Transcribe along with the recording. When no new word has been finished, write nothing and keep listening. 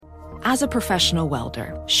As a professional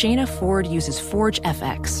welder, Shayna Ford uses Forge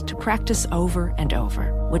FX to practice over and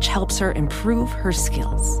over, which helps her improve her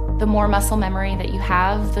skills. The more muscle memory that you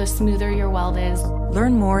have, the smoother your weld is.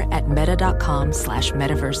 Learn more at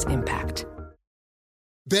meta.com/metaverse impact.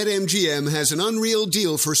 BetMGM has an unreal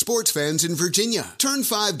deal for sports fans in Virginia. Turn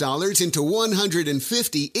 $5 into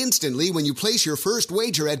 $150 instantly when you place your first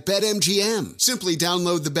wager at BetMGM. Simply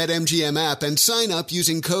download the BetMGM app and sign up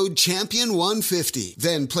using code CHAMPION150.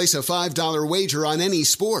 Then place a $5 wager on any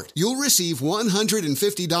sport. You'll receive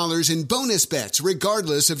 $150 in bonus bets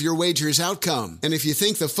regardless of your wager's outcome. And if you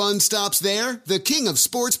think the fun stops there, the King of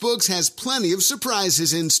Sportsbooks has plenty of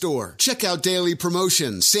surprises in store. Check out daily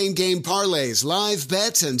promotions, same-game parlays, live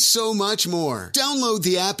bets, and so much more. Download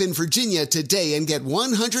the app in Virginia today and get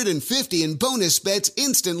 $150 in bonus bets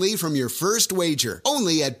instantly from your first wager.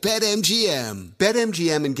 Only at BetMGM.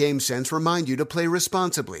 BetMGM and GameSense remind you to play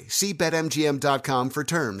responsibly. See BetMGM.com for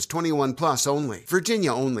terms. 21 plus only.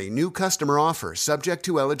 Virginia only. New customer offer. Subject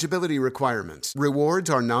to eligibility requirements.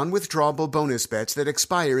 Rewards are non-withdrawable bonus bets that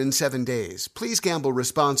expire in 7 days. Please gamble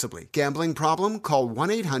responsibly. Gambling problem? Call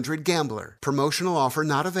 1-800-GAMBLER. Promotional offer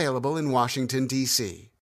not available in Washington, D.C.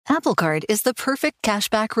 Apple Card is the perfect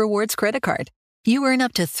cashback rewards credit card. You earn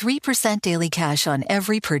up to 3% daily cash on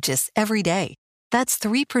every purchase every day. That's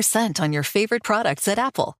 3% on your favorite products at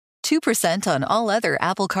Apple, 2% on all other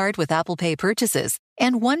Apple Card with Apple Pay purchases,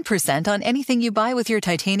 and 1% on anything you buy with your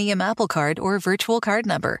titanium Apple Card or virtual card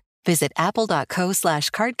number. Visit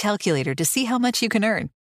apple.co/card calculator to see how much you can earn.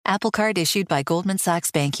 Apple Card issued by Goldman Sachs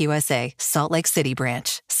Bank USA, Salt Lake City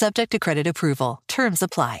branch. Subject to credit approval. Terms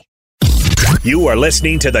apply. You are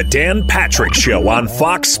listening to The Dan Patrick Show on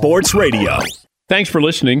Fox Sports Radio. Thanks for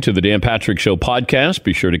listening to The Dan Patrick Show podcast.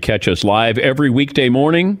 Be sure to catch us live every weekday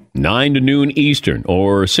morning, 9 to noon Eastern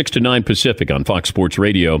or 6 to 9 Pacific on Fox Sports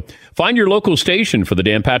Radio. Find your local station for The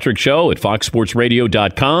Dan Patrick Show at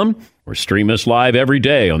foxsportsradio.com or stream us live every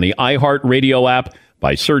day on the iHeartRadio app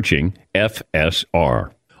by searching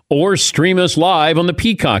FSR. Or stream us live on the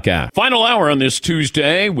Peacock app. Final hour on this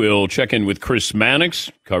Tuesday, we'll check in with Chris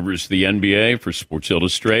Mannix, covers the NBA for Sports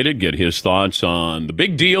Illustrated, get his thoughts on the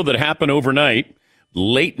big deal that happened overnight,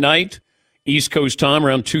 late night, East Coast time,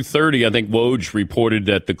 around 2:30. I think Woj reported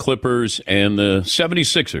that the Clippers and the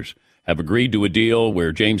 76ers have agreed to a deal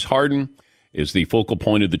where James Harden is the focal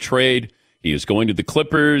point of the trade. He is going to the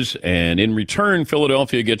Clippers, and in return,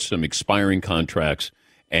 Philadelphia gets some expiring contracts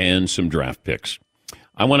and some draft picks.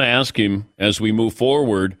 I want to ask him, as we move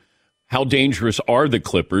forward, how dangerous are the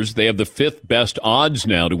Clippers? They have the 5th best odds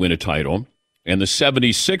now to win a title. And the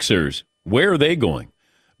 76ers, where are they going?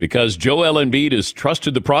 Because Joel Embiid has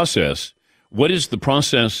trusted the process. What is the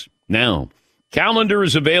process now? Calendar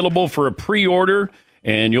is available for a pre-order,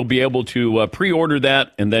 and you'll be able to pre-order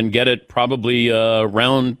that and then get it probably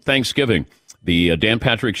around Thanksgiving. The Dan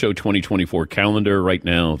Patrick Show 2024 calendar right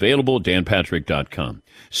now available, danpatrick.com.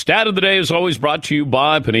 Stat of the day is always brought to you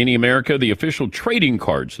by Panini America, the official trading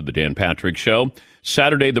cards of the Dan Patrick Show.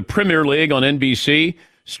 Saturday, the Premier League on NBC,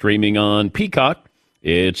 streaming on Peacock.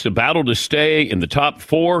 It's a battle to stay in the top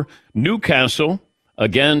 4. Newcastle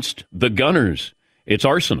against the Gunners. It's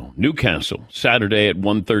Arsenal, Newcastle, Saturday at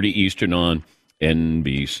 1:30 Eastern on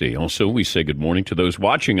NBC. Also, we say good morning to those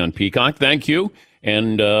watching on Peacock. Thank you.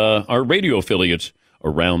 And our radio affiliates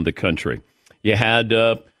around the country. You had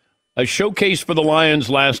a showcase for the Lions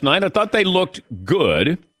last night. I thought they looked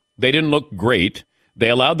good. They didn't look great. They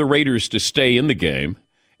allowed the Raiders to stay in the game.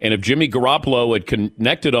 And if Jimmy Garoppolo had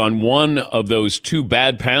connected on one of those 2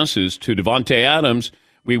 bad passes to Devontae Adams,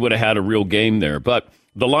 we would have had a real game there. But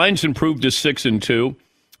the Lions improved to 6-2.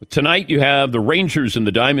 Tonight you have the Rangers and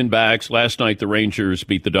the Diamondbacks. Last night the Rangers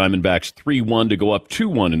beat the Diamondbacks 3-1 to go up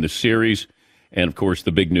 2-1 in the series. And, of course,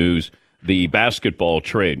 the big news, the basketball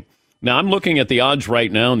trade. Now, I'm looking at the odds right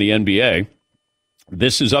now in the NBA.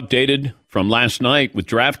 This is updated from last night with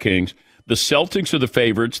DraftKings. The Celtics are the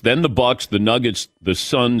favorites, then the Bucks, the Nuggets, the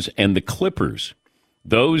Suns, and the Clippers.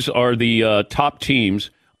 Those are the top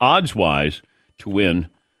teams, odds-wise, to win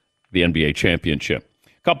the NBA championship.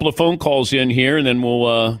 A couple of phone calls in here, and then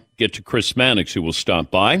we'll get to Chris Mannix, who will stop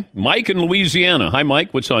by. Mike in Louisiana. Hi,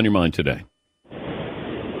 Mike. What's on your mind today?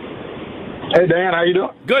 Hey, Dan, how you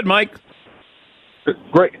doing? Good, Mike.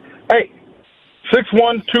 Great. Hey,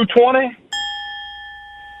 6'1", 220.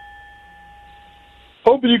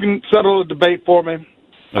 Hoping you can settle a debate for me.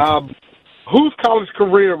 Okay. Whose college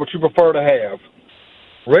career would you prefer to have?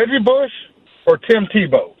 Reggie Bush or Tim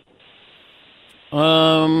Tebow?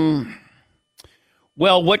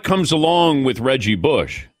 Well, what comes along with Reggie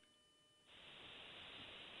Bush?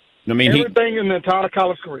 I mean, everything in the entire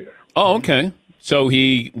college career. Oh, okay. So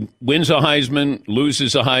he wins a Heisman,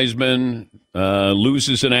 loses a Heisman,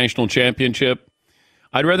 loses a national championship.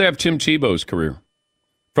 I'd rather have Tim Tebow's career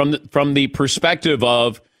from the perspective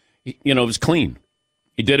of, it was clean.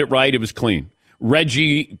 He did it right. It was clean.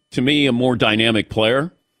 Reggie, to me, a more dynamic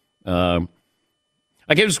player. It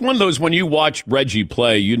was one of those, when you watched Reggie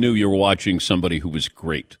play, you knew you were watching somebody who was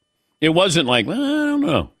great. It wasn't like, I don't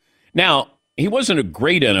know. Now, he wasn't a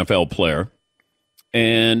great NFL player.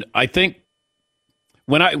 And I think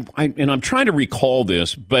when I'm trying to recall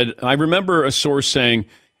this, but I remember a source saying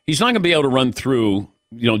he's not going to be able to run through,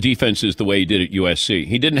 defenses the way he did at USC.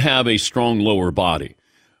 He didn't have a strong lower body.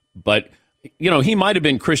 But, he might have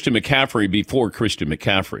been Christian McCaffrey before Christian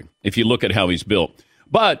McCaffrey, if you look at how he's built.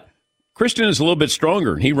 But Christian is a little bit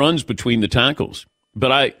stronger. He runs between the tackles.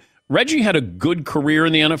 But Reggie had a good career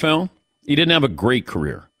in the NFL. He didn't have a great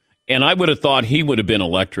career. And I would have thought he would have been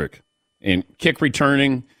electric in kick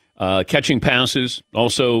returning, catching passes,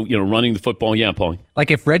 also, running the football. Yeah, Paul. Like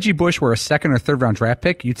if Reggie Bush were a second or third round draft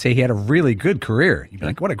pick, you'd say he had a really good career. You'd be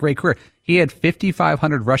like, what a great career. He had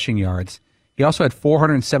 5,500 rushing yards. He also had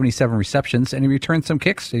 477 receptions, and he returned some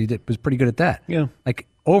kicks. So he was pretty good at that. Yeah. Like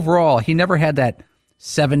overall, he never had that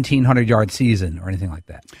 1,700-yard season or anything like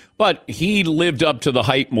that. But he lived up to the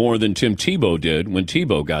hype more than Tim Tebow did when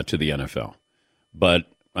Tebow got to the NFL. But,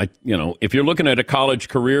 if you're looking at a college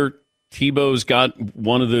career, Tebow's got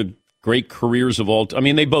one of the great careers of all time. I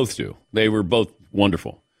mean, they both do. They were both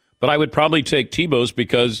wonderful. But I would probably take Tebow's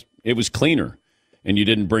because it was cleaner, and you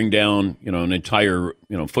didn't bring down, an entire,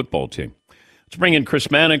 football team. Let's bring in Chris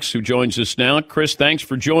Mannix, who joins us now. Chris, thanks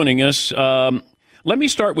for joining us. Let me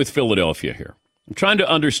start with Philadelphia here. I'm trying to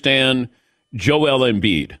understand Joel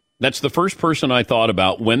Embiid. That's the first person I thought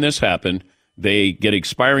about when this happened. They get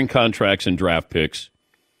expiring contracts and draft picks.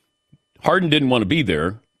 Harden didn't want to be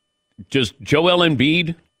there. Does Joel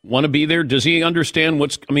Embiid want to be there? Does he understand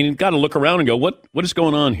you've got to look around and go, what is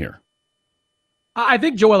going on here? I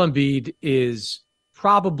think Joel Embiid is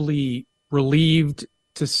probably relieved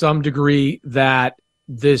to some degree that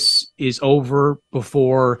this is over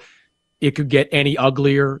before it could get any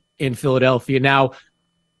uglier in Philadelphia. Now,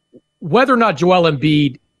 whether or not Joel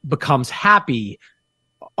Embiid becomes happy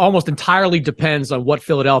almost entirely depends on what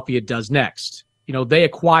Philadelphia does next. They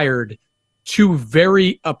acquired two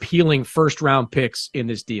very appealing first-round picks in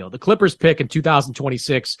this deal. The Clippers pick in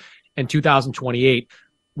 2026 and 2028.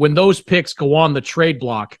 When those picks go on the trade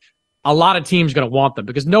block, a lot of teams are going to want them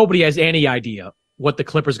because nobody has any idea what the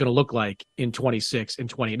Clippers are going to look like in 26 and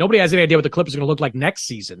 20. Nobody has any idea what the Clippers are going to look like next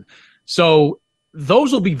season. So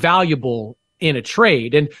those will be valuable in a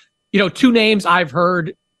trade. And, two names I've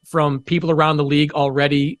heard from people around the league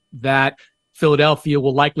already that Philadelphia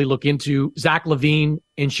will likely look into: Zach LaVine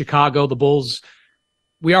in Chicago. The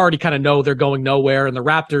we already kind of know they're going nowhere, and the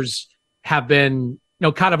Raptors have been,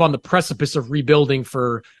 kind of on the precipice of rebuilding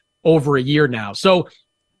for over a year now. So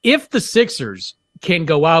if the Sixers can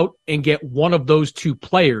go out and get one of those two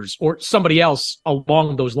players or somebody else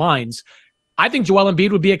along those lines, I think Joel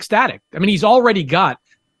Embiid would be ecstatic. I mean, he's already got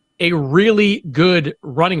a really good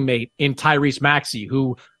running mate in Tyrese Maxey,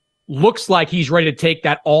 who looks like he's ready to take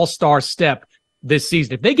that all-star step this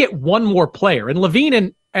season. If they get one more player, and LaVine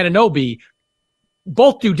and Anunoby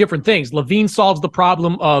both do different things. LaVine solves the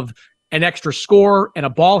problem of an extra scorer and a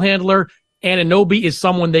ball handler. Anunoby is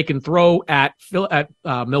someone they can throw at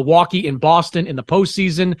Milwaukee and Boston in the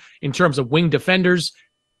postseason in terms of wing defenders.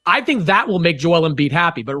 I think that will make Joel Embiid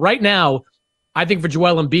happy. But right now, I think for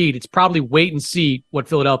Joel Embiid, it's probably wait and see what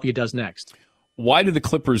Philadelphia does next. Why do the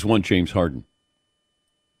Clippers want James Harden?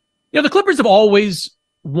 The Clippers have always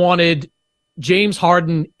wanted James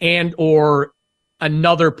Harden and or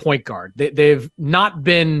another point guard. They've not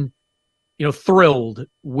been, thrilled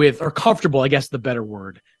with, or comfortable, I guess the better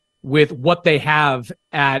word, with what they have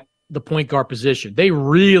at the point guard position. They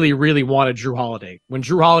really, really wanted Drew Holiday. When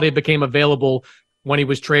Drew Holiday became available, when he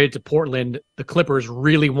was traded to Portland, the Clippers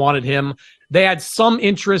really wanted him. They had some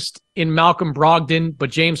interest in Malcolm Brogdon,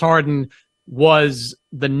 but James Harden was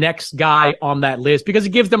the next guy on that list because he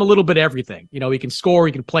gives them a little bit of everything. He can score,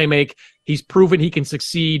 he can play make. He's proven he can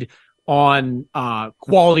succeed on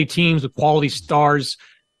quality teams with quality stars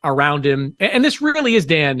around him. And this really is,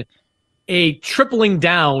 Dan, a tripling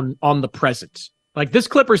down on the present. Like, this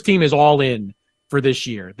Clippers team is all in for this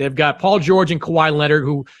year. They've got Paul George and Kawhi Leonard,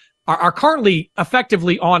 who are currently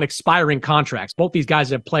effectively on expiring contracts. Both these guys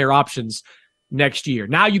have player options next year.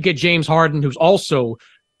 Now you get James Harden, who's also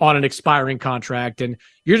on an expiring contract, and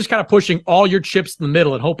you're just kind of pushing all your chips in the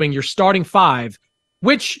middle and hoping your starting five,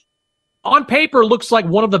 which on paper looks like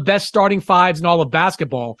one of the best starting fives in all of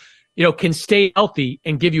basketball, can stay healthy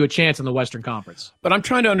and give you a chance in the Western Conference. But I'm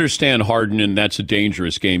trying to understand Harden, and that's a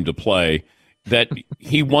dangerous game to play, that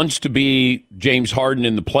he wants to be James Harden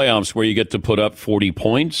in the playoffs where you get to put up 40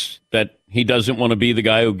 points, that he doesn't want to be the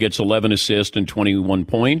guy who gets 11 assists and 21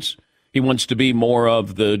 points. He wants to be more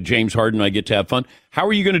of the James Harden, I get to have fun. How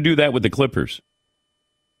are you going to do that with the Clippers?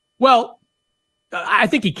 Well, I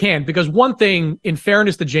think he can, because one thing, in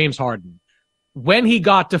fairness to James Harden, when he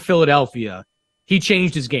got to Philadelphia, he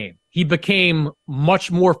changed his game. He became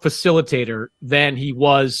much more facilitator than he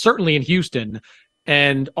was certainly in Houston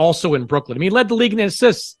and also in Brooklyn. I mean, he led the league in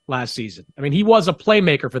assists last season. I mean, he was a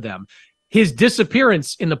playmaker for them. His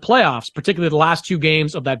disappearance in the playoffs, particularly the last two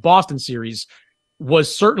games of that Boston series,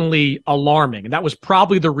 was certainly alarming. And that was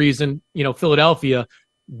probably the reason, Philadelphia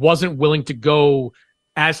wasn't willing to go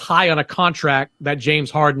as high on a contract that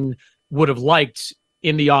James Harden would have liked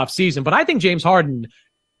in the offseason. But I think James Harden,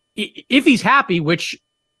 if he's happy, which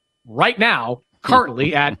right now,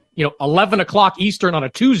 currently at 11 o'clock Eastern on a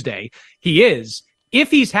Tuesday, he is.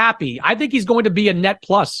 If he's happy, I think he's going to be a net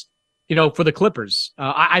plus, for the Clippers.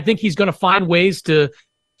 I think he's going to find ways to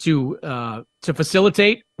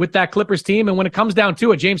facilitate with that Clippers team. And when it comes down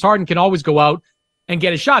to it, James Harden can always go out and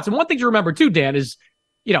get his shots. And one thing to remember too, Dan, is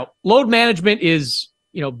load management is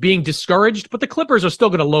being discouraged, but the Clippers are still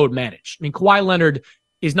going to load manage. I mean, Kawhi Leonard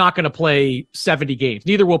is not going to play 70 games.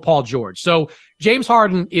 Neither will Paul George. So James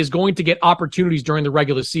Harden is going to get opportunities during the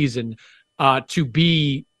regular season to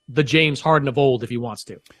be the James Harden of old if he wants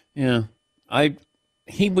to. Yeah.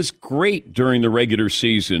 He was great during the regular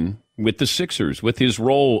season with the Sixers, with his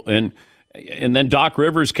role. And then Doc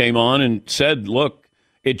Rivers came on and said, look,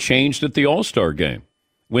 it changed at the All-Star game.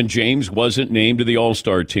 When James wasn't named to the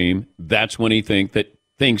All-Star team, that's when he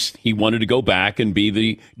thinks he wanted to go back and be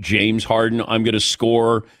the James Harden. I'm going to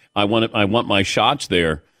score. I want my shots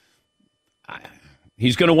there.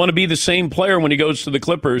 He's going to want to be the same player when he goes to the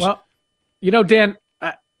Clippers. Well, Dan,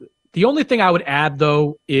 the only thing I would add,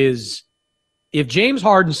 though, is if James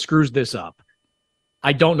Harden screws this up,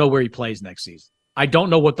 I don't know where he plays next season. I don't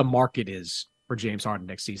know what the market is for James Harden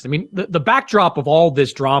next season. I mean, the backdrop of all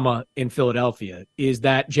this drama in Philadelphia is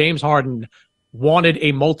that James Harden wanted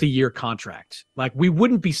a multi-year contract. Like, we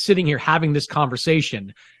wouldn't be sitting here having this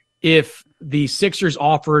conversation if the Sixers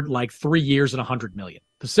offered like 3 years and $100 million.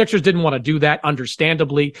 The Sixers didn't want to do that,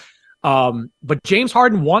 understandably. But James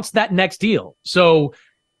Harden wants that next deal. So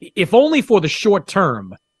if only for the short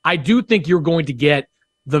term, I do think you're going to get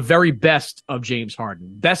the very best of James Harden,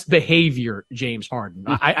 best behavior James Harden.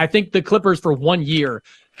 I think the Clippers for 1 year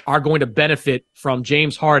are going to benefit from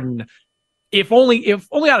James Harden, if only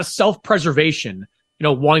out of self-preservation,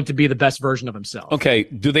 wanting to be the best version of himself. Okay,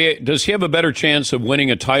 does he have a better chance of winning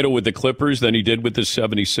a title with the Clippers than he did with the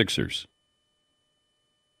 76ers?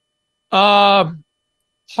 Hard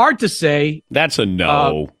to say. That's a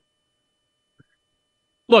no.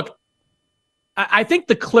 Look, I think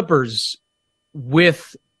the Clippers,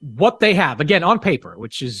 with what they have, again, on paper,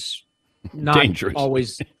 which is not dangerous.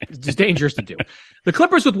 Always just dangerous to do. The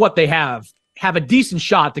Clippers, with what they have a decent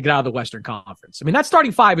shot to get out of the Western Conference. I mean, that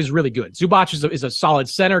starting five is really good. Zubac is a solid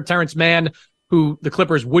center. Terrence Mann, who the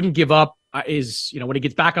Clippers wouldn't give up, is, when he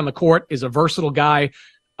gets back on the court, is a versatile guy.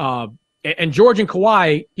 And George and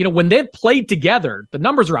Kawhi, when they've played together, the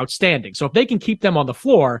numbers are outstanding. So if they can keep them on the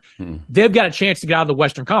floor, they've got a chance to get out of the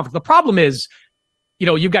Western Conference. The problem is,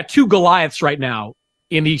 you've got two Goliaths right now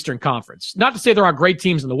in the Eastern Conference. Not to say there aren't great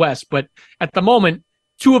teams in the West, but at the moment,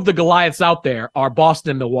 two of the Goliaths out there are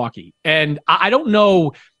Boston and Milwaukee. And I don't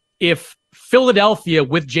know if Philadelphia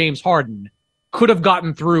with James Harden could have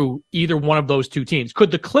gotten through either one of those two teams.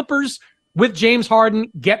 Could the Clippers with James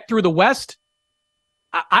Harden get through the West?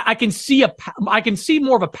 I can see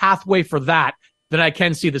more of a pathway for that than I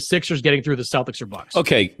can see the Sixers getting through the Celtics or Bucks.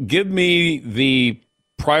 Okay, give me the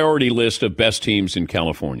priority list of best teams in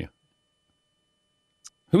California.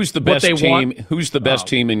 Who's the best team? Who's the best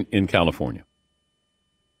team in California?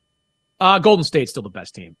 Golden State's still the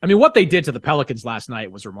best team. I mean, what they did to the Pelicans last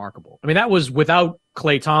night was remarkable. I mean, that was without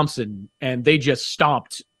Klay Thompson, and they just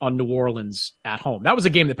stomped on New Orleans at home. That was a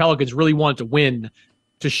game the Pelicans really wanted to win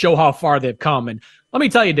to show how far they've come. And let me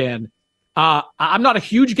tell you, Dan, I'm not a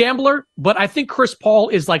huge gambler, but I think Chris Paul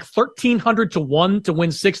is like 1,300 to 1 to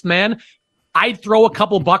win sixth man. I'd throw a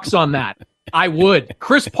couple bucks on that. I would.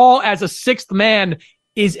 Chris Paul as a sixth man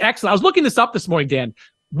is excellent. I was looking this up this morning, Dan.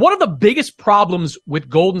 One of the biggest problems with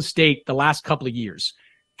Golden State the last couple of years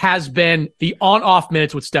has been the on-off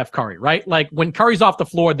minutes with Steph Curry, right? Like, when Curry's off the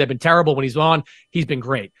floor, they've been terrible. When he's on, he's been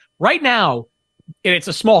great. Right now, and it's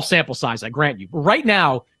a small sample size, I grant you, but right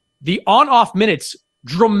now, the on-off minutes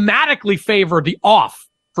dramatically favor the off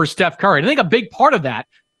for Steph Curry. And I think a big part of that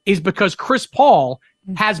is because Chris Paul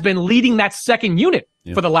has been leading that second unit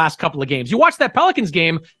for the last couple of games. You watch that Pelicans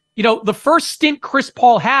game, the first stint Chris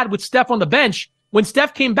Paul had with Steph on the bench, when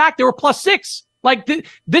Steph came back, they were +6. Like,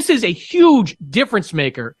 this is a huge difference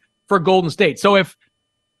maker for Golden State. So if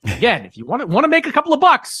you want to make a couple of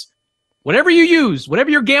bucks, whatever you use, whatever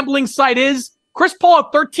your gambling site is, Chris Paul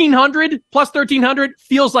at 1,300, +1,300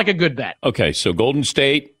 feels like a good bet. Okay, so Golden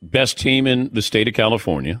State, best team in the state of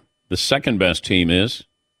California. The second best team is?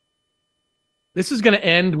 This is going to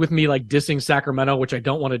end with me like dissing Sacramento, which I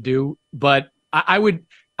don't want to do, but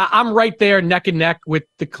I'm right there neck and neck with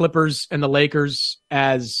the Clippers and the Lakers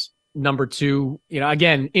as number 2.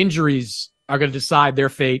 Again, injuries are going to decide their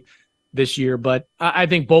fate this year, but I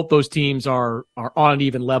think both those teams are on an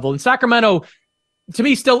even level. And Sacramento, to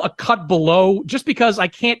me, still a cut below, just because I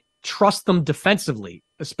can't trust them defensively,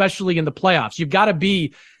 especially in the playoffs. You've got to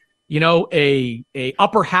be, a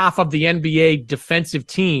upper half of the NBA defensive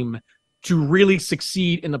team to really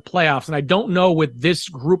succeed in the playoffs. And I don't know with this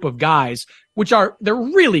group of guys, they're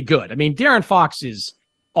really good. I mean, De'Aaron Fox is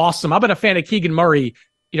awesome. I've been a fan of Keegan Murray,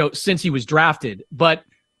 since he was drafted, but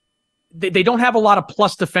they don't have a lot of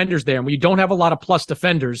plus defenders there. And when you don't have a lot of plus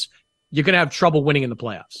defenders, you're going to have trouble winning in the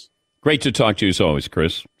playoffs. Great to talk to you as always,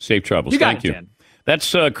 Chris. Safe travels. Thank you. Dan.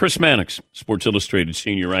 That's Chris Mannix, Sports Illustrated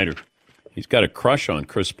senior writer. He's got a crush on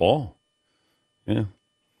Chris Paul. Yeah.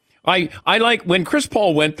 I like when Chris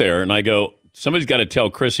Paul went there, and I go, somebody's got to tell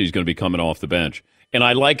Chris he's going to be coming off the bench. And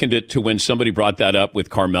I likened it to when somebody brought that up with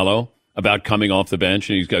Carmelo about coming off the bench,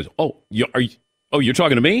 and he goes, you're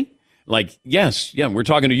talking to me? Like, yes, we're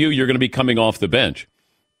talking to you. You're going to be coming off the bench.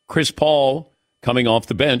 Chris Paul coming off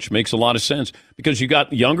the bench makes a lot of sense because you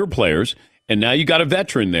got younger players, and now you got a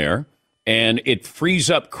veteran there, and it frees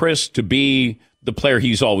up Chris to be the player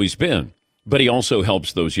he's always been. But he also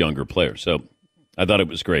helps those younger players. So I thought it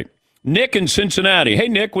was great. Nick in Cincinnati. Hey,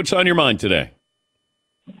 Nick, what's on your mind today?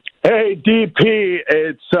 Hey, DP,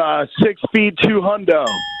 it's 6 feet 2 hundo.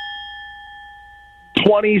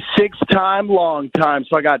 26-time long time.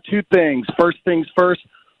 So I got 2 things. First things first,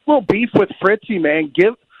 a little beef with Fritzy, man.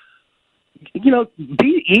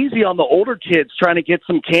 Be easy on the older kids trying to get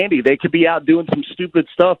some candy. They could be out doing some stupid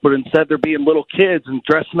stuff, but instead they're being little kids and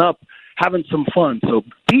dressing up, having some fun. So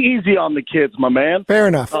be easy on the kids, my man. Fair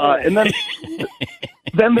enough. And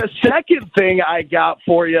then the second thing I got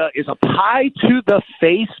for you is a pie to the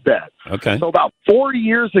face bet. Okay. So about 4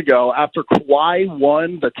 years ago, after Kawhi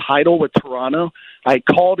won the title with Toronto, I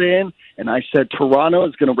called in and I said Toronto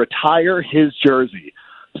is going to retire his jersey.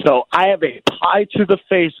 So I have a pie to the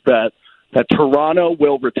face bet that Toronto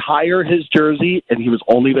will retire his jersey, and he was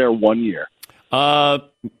only there 1 year.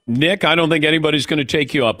 Nick, I don't think anybody's going to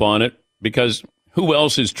take you up on it because who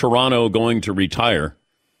else is Toronto going to retire?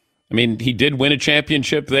 I mean, he did win a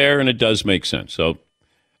championship there, and it does make sense. So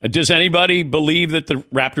does anybody believe that the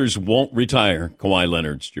Raptors won't retire Kawhi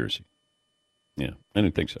Leonard's jersey? Yeah, I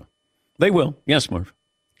don't think so. They will. Yes, Marv.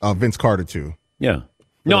 Vince Carter, too. Yeah.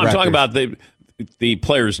 No, I'm talking about the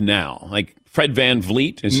players now. Like Fred Van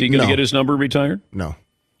Vliet, is he going to get his number retired? No.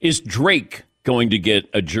 Is Drake going to get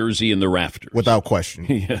a jersey in the rafters? Without question.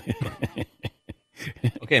 Yeah.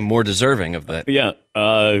 Okay, more deserving of that. Yeah.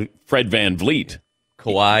 Fred Van Vliet.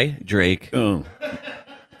 Kawhi, Drake.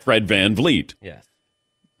 Fred Van Vliet. Yes.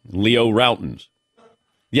 Leo Routens.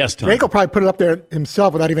 Yes, Tom. Drake will probably put it up there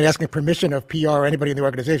himself without even asking permission of PR or anybody in the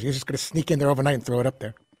organization. He's just going to sneak in there overnight and throw it up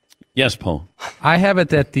there. Yes, Paul. I have it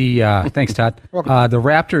that thanks, Todd. The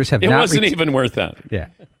Raptors have not. It wasn't even worth that. Yeah.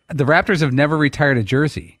 The Raptors have never retired a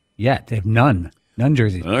jersey yet. They have none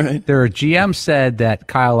jerseys. All right. Their GM said that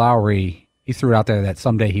Kyle Lowry, he threw it out there that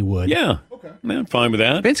someday he would. Yeah. Okay. I'm fine with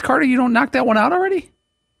that. Vince Carter, you don't knock that one out already?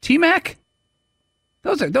 T-Mac?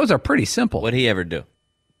 Those are pretty simple. What'd he ever do?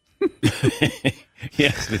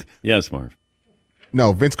 Yes, Marv.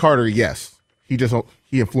 No, Vince Carter, yes. He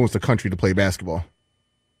influenced the country to play basketball.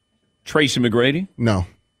 Tracy McGrady? No.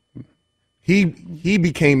 He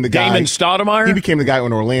became the guy. Damon Stoudemire? He became the guy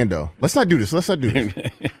in Orlando. Let's not do this.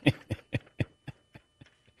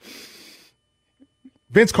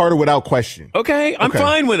 Vince Carter without question. Okay, I'm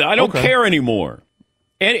fine with it. I don't care anymore.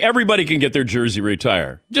 And everybody can get their jersey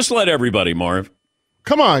retired. Just let everybody, Marv.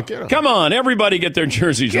 Come on, get him. Come on, everybody get their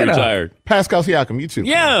jerseys retired. Pascal Siakam, you too.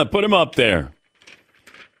 Yeah, put him up there.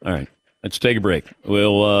 All right, let's take a break.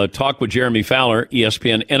 We'll talk with Jeremy Fowler,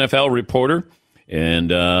 ESPN NFL reporter.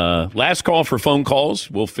 And last call for phone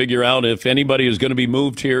calls. We'll figure out if anybody is going to be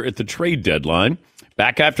moved here at the trade deadline.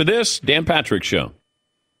 Back after this, Dan Patrick Show.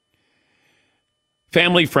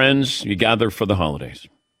 Family, friends, you gather for the holidays.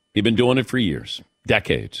 You've been doing it for years,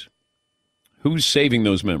 decades. Who's saving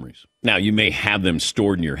those memories? Now, you may have them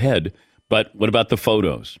stored in your head, But what about the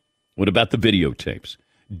photos? What about the videotapes?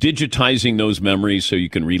 Digitizing those memories so you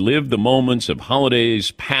can relive the moments of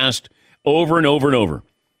holidays past over and over and over.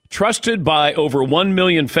 Trusted by over 1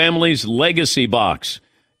 million families, Legacy Box.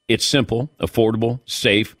 It's simple, affordable,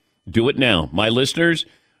 safe. Do it now. My listeners,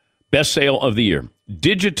 best sale of the year.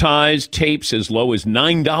 Digitized tapes as low as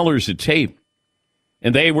 $9 a tape.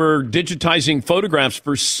 And they were digitizing photographs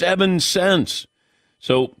for 7 cents.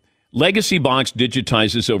 So Legacy Box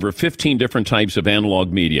digitizes over 15 different types of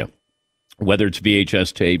analog media, whether it's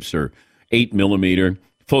VHS tapes or 8 millimeter,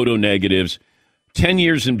 photo negatives. 10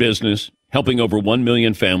 years in business, helping over 1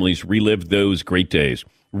 million families relive those great days.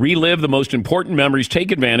 Relive the most important memories. Take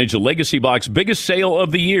advantage of Legacy Box biggest sale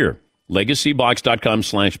of the year.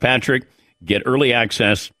 LegacyBox.com/Patrick. Get early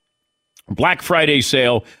access. Black Friday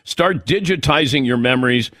sale. Start digitizing your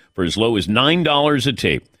memories for as low as $9 a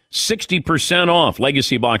tape. 60% off.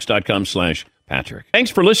 LegacyBox.com/Patrick.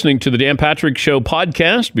 Thanks for listening to the Dan Patrick Show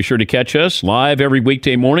podcast. Be sure to catch us live every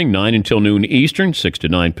weekday morning, 9 until noon Eastern, 6 to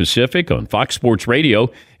 9 Pacific on Fox Sports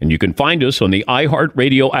Radio. And you can find us on the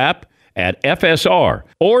iHeartRadio app at FSR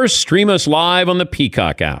or stream us live on the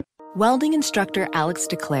Peacock app. Welding instructor Alex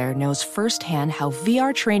DeClaire knows firsthand how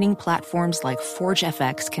VR training platforms like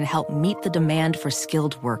ForgeFX can help meet the demand for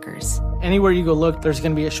skilled workers. Anywhere you go look, there's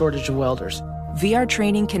going to be a shortage of welders. VR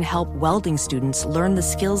training can help welding students learn the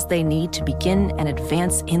skills they need to begin and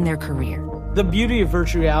advance in their career. The beauty of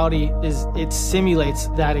virtual reality is it simulates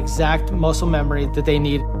that exact muscle memory that they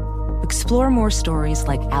need. Explore more stories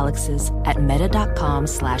like Alex's at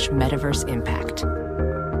meta.com/metaverseimpact.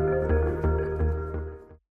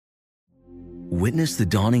 Witness the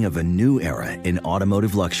dawning of a new era in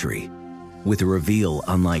automotive luxury with a reveal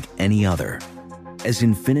unlike any other as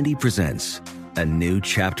Infiniti presents a new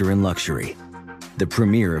chapter in luxury, the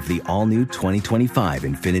premiere of the all-new 2025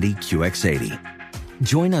 Infiniti QX80.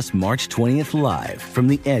 Join us March 20th live from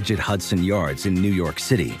the Edge at Hudson Yards in New York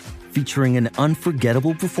City, featuring an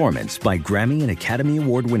unforgettable performance by Grammy and Academy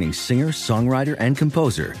Award-winning singer, songwriter, and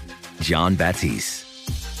composer, Jon Batiste.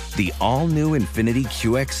 The all-new Infiniti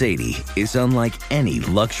QX80 is unlike any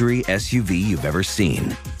luxury SUV you've ever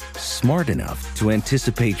seen. Smart enough to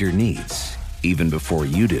anticipate your needs, even before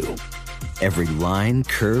you do. Every line,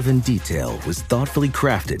 curve, and detail was thoughtfully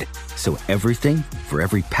crafted, so everything for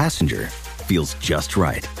every passenger feels just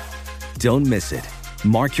right. Don't miss it.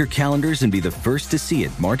 Mark your calendars and be the first to see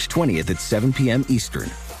it March 20th at 7 p.m. Eastern,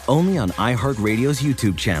 only on iHeartRadio's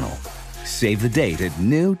YouTube channel. Save the date at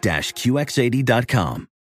new-QX80.com.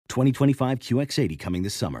 2025 QX80 coming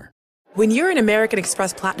this summer. When you're an American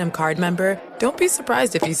Express Platinum Card member, don't be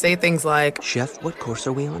surprised if you say things like, "Chef, what course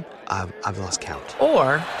are we on? I've lost count."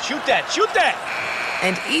 Or, "Shoot that, shoot that!"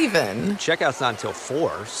 And even, "Checkout's not until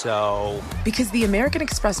 4, so..." Because the American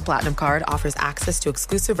Express Platinum Card offers access to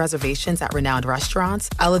exclusive reservations at renowned restaurants,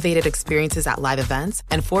 elevated experiences at live events,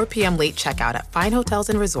 and 4 p.m. late checkout at fine hotels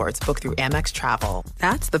and resorts booked through Amex Travel.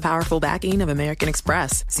 That's the powerful backing of American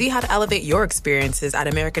Express. See how to elevate your experiences at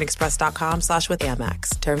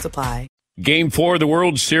americanexpress.com/withAmex. Terms apply. Game 4 of the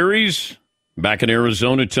World Series. Back in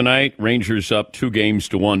Arizona tonight. Rangers up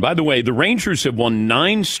 2-1. By the way, the Rangers have won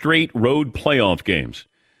 9 straight road playoff games.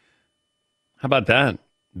 How about that?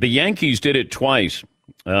 The Yankees did it twice,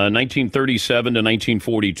 1937 to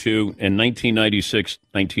 1942 and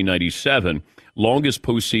 1996-1997. Longest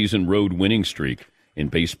postseason road winning streak in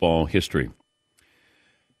baseball history.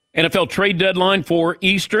 NFL trade deadline for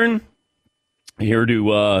Eastern. Here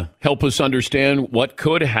to help us understand what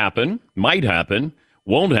could happen, might happen,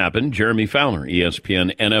 won't happen, Jeremy Fowler,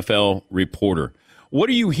 ESPN NFL reporter. What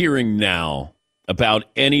are you hearing now about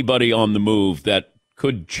anybody on the move that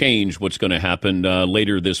could change what's going to happen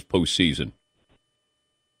later this postseason?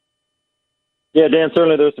 Yeah, Dan,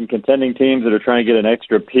 certainly there's some contending teams that are trying to get an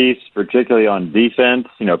extra piece, particularly on defense.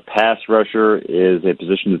 You know, pass rusher is a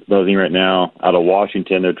position that's buzzing right now. Out of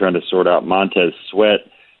Washington, they're trying to sort out Montez Sweat,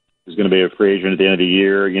 who's going to be a free agent at the end of the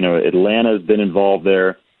year. You know, Atlanta's been involved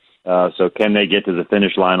there. So can they get to the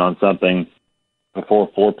finish line on something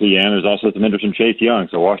before 4 p.m.? There's also some interest in Chase Young.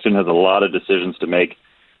 So Washington has a lot of decisions to make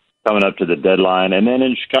coming up to the deadline. And then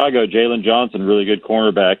in Chicago, Jalen Johnson, really good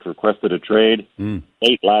cornerback, requested a trade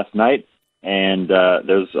late last night. And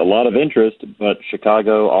there's a lot of interest, but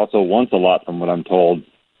Chicago also wants a lot from what I'm told.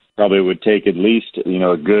 Probably would take at least,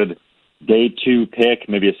 a good day 2 pick,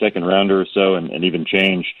 maybe a second rounder or so, and even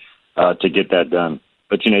change to get that done.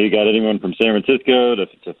 But, you got anyone from San Francisco to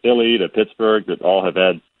Philly to Pittsburgh that all have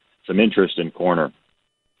had some interest in corner.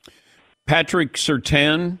 Patrick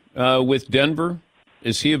Surtain with Denver,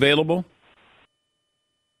 is he available?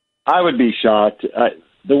 I would be shocked.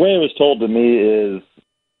 The way it was told to me is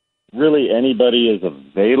really anybody is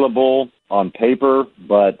available. on paper,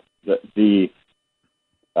 but the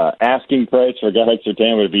asking price for a guy like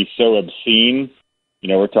Surtain would be so obscene.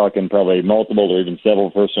 We're talking probably multiple or even several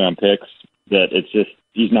first-round picks that it's just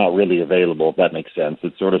he's not really available, if that makes sense.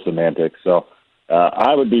 It's sort of semantics. So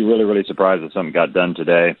I would be really, really surprised if something got done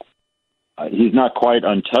today. He's not quite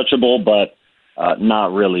untouchable, but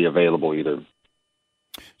not really available either.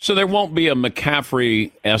 So there won't be a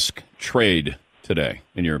McCaffrey-esque trade today,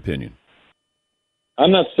 in your opinion?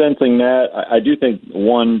 I'm not sensing that. I do think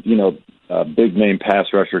one, big-name pass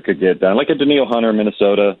rusher could get done, like a Daniil Hunter,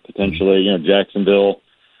 Minnesota, potentially. Jacksonville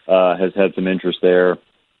has had some interest there.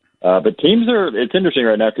 But teams it's interesting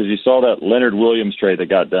right now because you saw that Leonard Williams trade that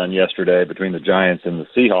got done yesterday between the Giants and the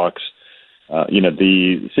Seahawks.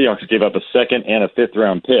 The Seahawks gave up a second and a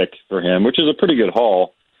fifth-round pick for him, which is a pretty good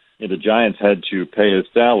haul. The Giants had to pay his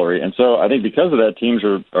salary. And so I think because of that, teams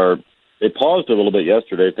they paused a little bit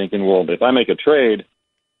yesterday thinking, well, if I make a trade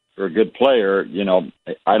for a good player,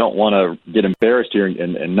 I don't want to get embarrassed here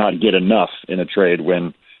and not get enough in a trade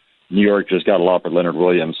when New York just got a lot for Leonard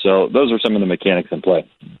Williams. So those are some of the mechanics in play.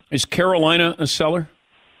 Is Carolina a seller?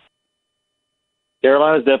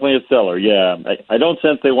 Carolina's definitely a seller, yeah. I don't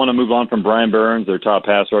sense they want to move on from Brian Burns, their top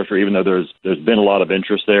pass rusher, even though there's been a lot of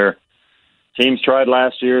interest there. Teams tried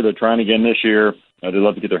last year. They're trying again this year. They'd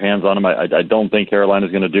love to get their hands on him. I don't think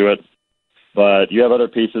Carolina's going to do it. But you have other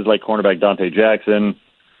pieces like cornerback Dante Jackson,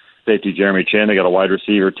 safety Jeremy Chin. They got a wide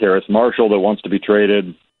receiver, Terrace Marshall, that wants to be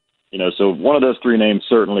traded. So one of those three names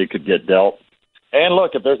certainly could get dealt. And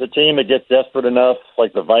look, if there's a team that gets desperate enough,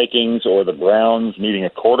 like the Vikings or the Browns needing a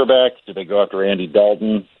quarterback, do they go after Andy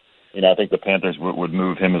Dalton? I think the Panthers would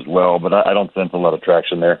move him as well, but I don't sense a lot of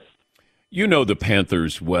traction there. You know the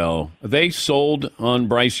Panthers well. Are they sold on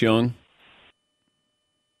Bryce Young?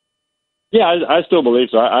 Yeah, I still believe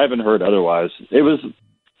so. I haven't heard otherwise. It was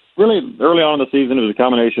really early on in the season. It was a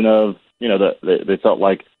combination of, they felt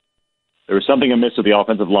like there was something amiss with the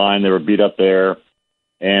offensive line. They were beat up there,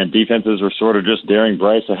 and defenses were sort of just daring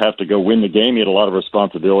Bryce to have to go win the game. He had a lot of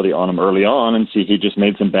responsibility on him early on, and he just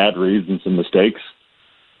made some bad reads and some mistakes,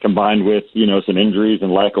 combined with, some injuries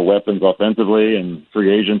and lack of weapons offensively and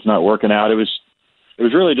free agents not working out. It was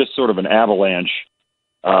really just sort of an avalanche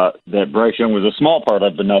that Bryce Young was a small part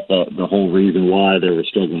of, but not the whole reason why they were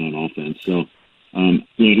struggling on offense. So,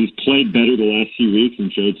 he's played better the last few weeks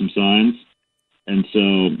and showed some signs. And so,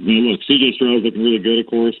 look, C.J. Stroud's looking really good, of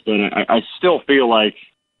course, but I still feel like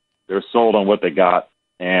they're sold on what they got,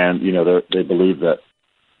 and, they believe that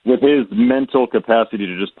with his mental capacity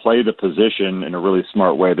to just play the position in a really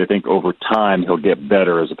smart way, they think over time he'll get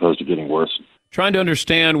better as opposed to getting worse. Trying to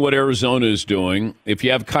understand what Arizona is doing. If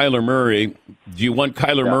you have Kyler Murray, do you want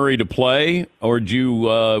Kyler Murray to play, or do you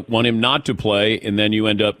want him not to play, and then you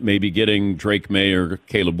end up maybe getting Drake May or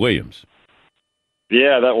Caleb Williams?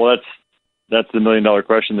 Yeah, that's the $1 million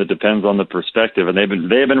question that depends on the perspective, and they've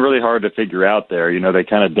been really hard to figure out there. They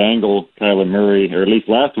kind of dangle Kyler Murray, or at least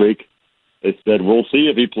last week, they said, we'll see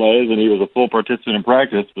if he plays, and he was a full participant in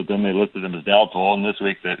practice, but then they listed him as doubtful, and this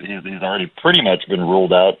week that he's already pretty much been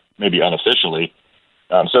ruled out, maybe unofficially.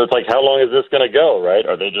 So it's like, how long is this going to go, right?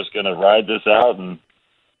 Are they just going to ride this out and,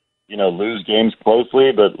 lose games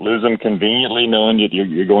closely, but lose them conveniently, knowing that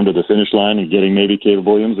you're going to the finish line and getting maybe Caleb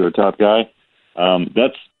Williams or a top guy?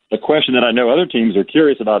 That's a question that I know other teams are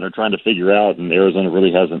curious about and are trying to figure out, and Arizona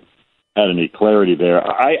really hasn't had any clarity there.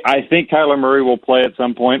 I think Kyler Murray will play at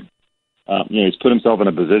some point. He's put himself in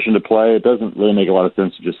a position to play. It doesn't really make a lot of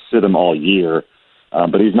sense to just sit him all year,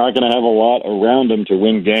 but he's not going to have a lot around him to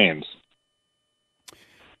win games.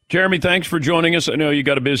 Jeremy, thanks for joining us. I know you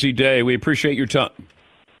got a busy day. We appreciate your time.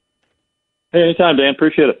 Hey, anytime, Dan.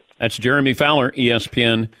 Appreciate it. That's Jeremy Fowler,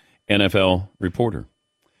 ESPN NFL reporter.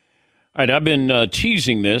 All right, I've been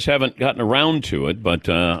teasing this, haven't gotten around to it, but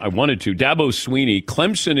I wanted to. Dabo Swinney,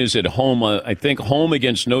 Clemson is at home, I think home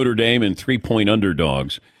against Notre Dame and 3-point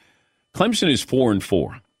underdogs. Clemson is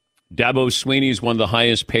 4-4. Dabo Swinney is one of the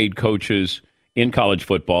highest paid coaches in college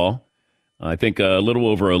football. I think a little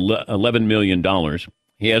over $11 million.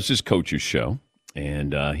 He has his coach's show,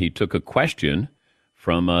 and he took a question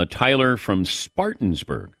from Tyler from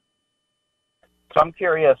Spartansburg. So I'm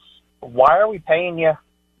curious, why are we paying you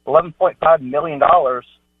 $11.5 million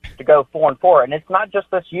to go 4-4? And it's not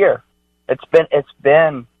just this year. It's been,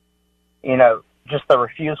 just the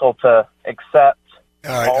refusal to accept.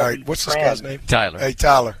 All right. What's this guy's name? Tyler. Hey,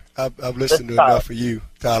 Tyler. I've listened to enough of you,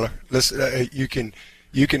 Tyler. Listen, you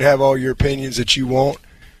can have all your opinions that you want.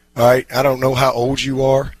 All right. I don't know how old you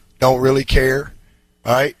are. Don't really care.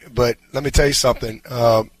 All right. But let me tell you something.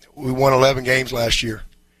 We won 11 games last year,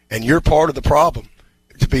 and you're part of the problem,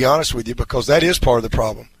 to be honest with you, because that is part of the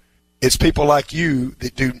problem. It's people like you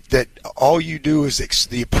that all you do is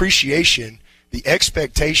the appreciation, the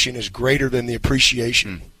expectation is greater than the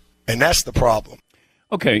appreciation. And that's the problem.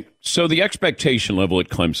 Okay, so the expectation level at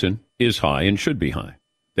Clemson is high and should be high.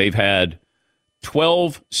 They've had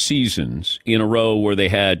 12 seasons in a row where they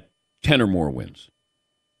had 10 or more wins.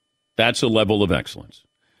 That's a level of excellence.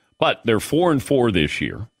 But they're 4-4 this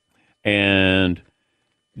year. And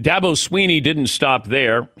Dabo Swinney didn't stop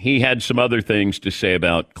there. He had some other things to say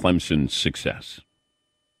about Clemson's success.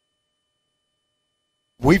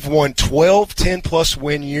 We've won 12 10-plus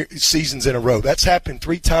win seasons in a row. That's happened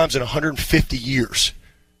 3 times in 150 years.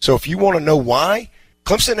 So if you want to know why,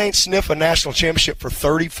 Clemson ain't sniffed a national championship for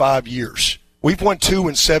 35 years. We've won 2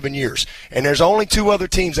 in 7 years. And there's only 2 other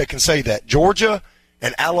teams that can say that, Georgia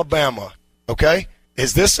and Alabama. Okay?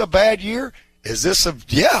 Is this a bad year?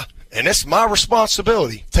 Yeah. And it's my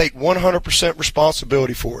responsibility. Take 100%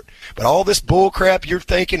 responsibility for it. But all this bull crap you're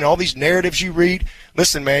thinking, all these narratives you read,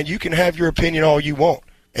 listen, man, you can have your opinion all you want.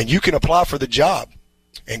 And you can apply for the job.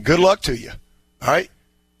 And good luck to you. All right?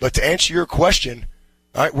 But to answer your question,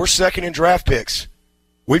 all right, we're second in draft picks.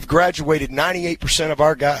 We've graduated 98% of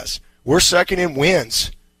our guys. We're second in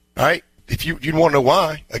wins. All right? If you want to know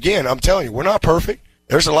why, again, I'm telling you, we're not perfect.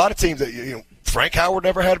 There's a lot of teams that, Frank Howard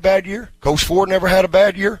never had a bad year. Coach Ford never had a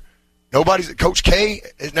bad year. Coach K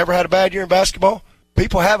has never had a bad year in basketball.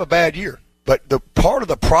 People have a bad year. But the part of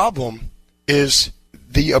the problem is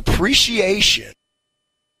the appreciation.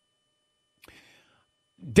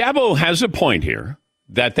 Dabo has a point here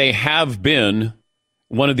that they have been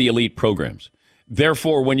one of the elite programs.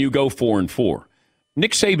 Therefore, when you go 4-4,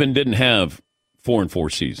 Nick Saban didn't have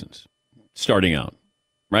 4-4 seasons starting out,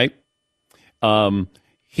 right?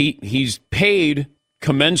 He's paid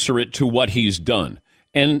commensurate to what he's done,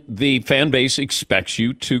 and the fan base expects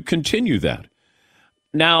you to continue that.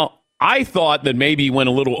 Now, I thought that maybe he went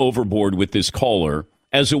a little overboard with this caller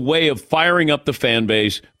as a way of firing up the fan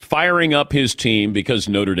base, firing up his team because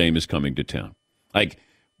Notre Dame is coming to town. Like,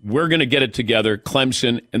 we're going to get it together,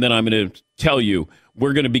 Clemson, and then I'm going to tell you,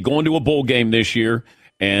 we're going to be going to a bowl game this year,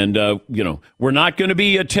 and, we're not going to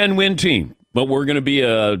be a 10-win team, but we're going to be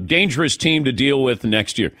a dangerous team to deal with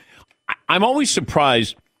next year. I'm always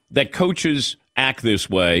surprised that coaches act this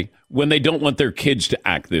way when they don't want their kids to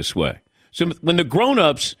act this way. So when the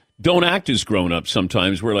grown-ups don't act as grown-ups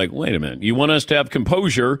sometimes, we're like, wait a minute, you want us to have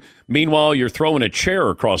composure, meanwhile you're throwing a chair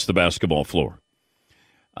across the basketball floor.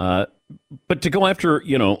 But to go after,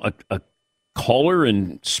 a caller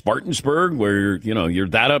in Spartansburg where, you're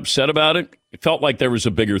that upset about it, it felt like there was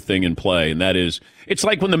a bigger thing in play, and that is, it's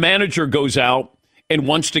like when the manager goes out and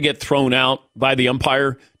wants to get thrown out by the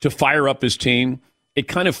umpire to fire up his team. It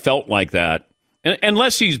kind of felt like that. And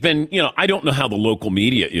unless he's been, I don't know how the local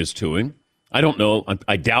media is to him. I don't know.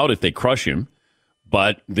 I doubt if they crush him.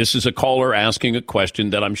 But this is a caller asking a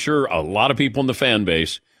question that I'm sure a lot of people in the fan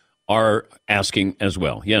base are asking as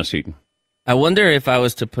well. Yes, Eaton. I wonder if I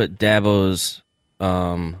was to put Dabo's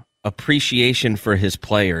appreciation for his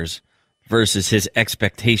players versus his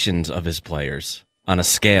expectations of his players on a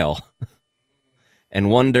scale and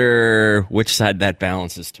wonder which side that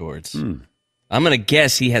balances towards. I'm going to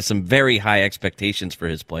guess he has some very high expectations for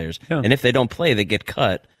his players. Yeah. And if they don't play, they get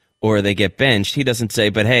cut or they get benched. He doesn't say,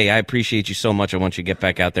 but hey, I appreciate you so much. I want you to get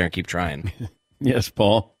back out there and keep trying. Yes,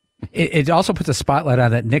 Paul. It also puts a spotlight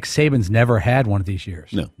on that Nick Saban's never had one of these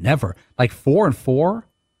years. No. Never. Like 4-4.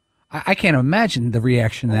 I can't imagine the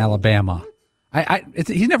reaction in Alabama.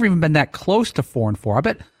 He's never even been that close to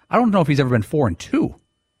 4-4. I don't know if he's ever been 4-2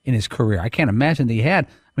 in his career. I can't imagine that he had. I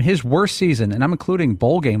mean, his worst season, and I'm including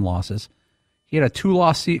bowl game losses, he had a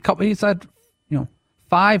 2-loss season. He's had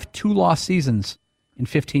 5 2-loss seasons in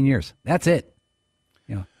 15 years. That's it.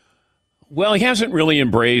 Well, he hasn't really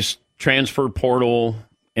embraced transfer portal,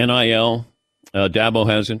 NIL. Dabo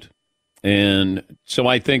hasn't. And so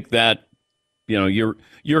I think that,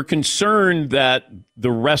 you're concerned that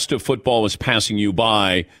the rest of football is passing you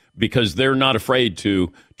by because they're not afraid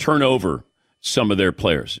to turn over some of their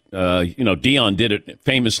players. Deion did it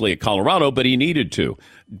famously at Colorado, but he needed to.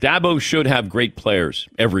 Dabo should have great players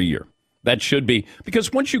every year. That should be,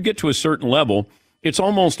 because once you get to a certain level, it's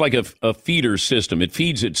almost like a feeder system. It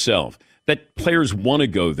feeds itself. That players want to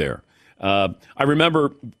go there. I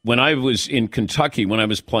remember when I was in Kentucky, when I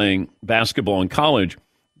was playing basketball in college,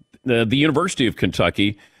 the University of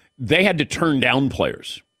Kentucky, they had to turn down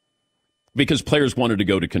players because players wanted to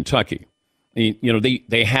go to Kentucky.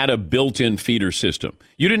 They had a built-in feeder system.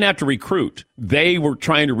 You didn't have to recruit. They were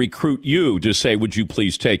trying to recruit you to say, would you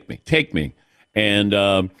please take me? And,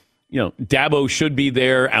 Dabo should be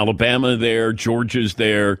there, Alabama there, Georgia's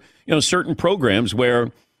there, certain programs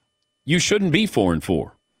where you shouldn't be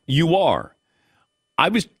 4-4. You are. I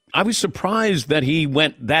was surprised that he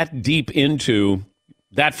went that deep into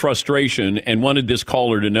that frustration and wanted this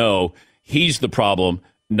caller to know he's the problem,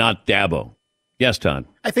 not Dabo. Yes, Todd.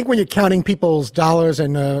 I think when you're counting people's dollars,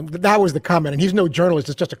 and that was the comment, and he's no journalist,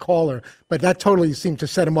 it's just a caller, but that totally seemed to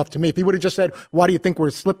set him off to me. If he would have just said, why do you think we're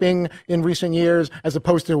slipping in recent years, as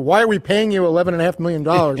opposed to, why are we paying you $11.5 million?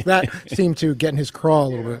 That seemed to get in his craw a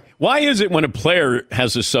little bit. Why is it when a player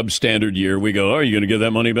has a substandard year, we go, are you going to give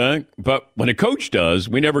that money back? But when a coach does,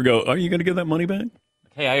 we never go, are you going to give that money back?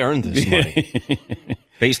 Hey, I earned this money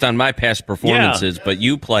based on my past performances, but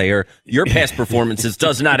you, player, your past performances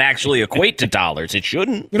does not actually equate to dollars. It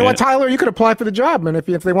shouldn't. You know what, Tyler? You could apply for the job, man. If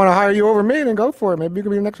they want to hire you over me, then go for it. Maybe you could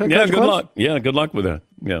be the next head coach. Yeah, good luck. Yeah, good luck with that.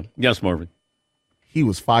 Yeah. Yes, Marvin. He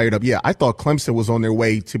was fired up. Yeah, I thought Clemson was on their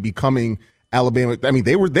way to becoming Alabama. I mean,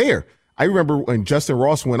 they were there. I remember when Justin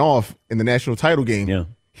Ross went off in the national title game. Yeah.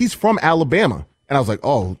 He's from Alabama. And I was like,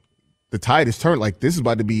 oh, the tide has turned. Like, this is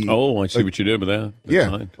about to be. Oh, I see what you did with that.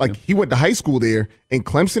 He went to high school there, and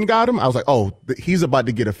Clemson got him. I was like, oh, he's about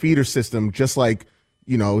to get a feeder system, just like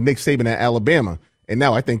Nick Saban at Alabama. And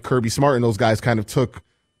now I think Kirby Smart and those guys kind of took,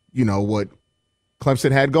 what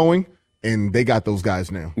Clemson had going, and they got those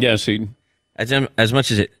guys now. Yes, Eden. As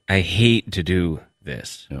much as I hate to do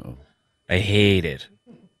this, I hate it.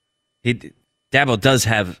 Dabo does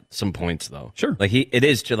have some points, though. Sure. Like, it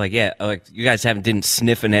is true. Like, yeah, like you guys didn't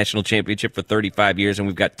sniff a national championship for 35 years, and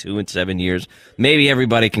we've got 2 in 7 years. Maybe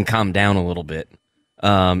everybody can calm down a little bit.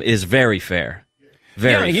 Is very fair.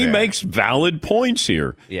 Very he fair. makes valid points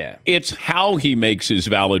here. Yeah. It's how he makes his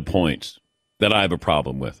valid points that I have a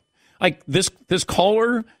problem with. Like, this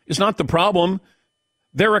caller is not the problem.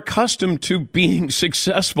 They're accustomed to being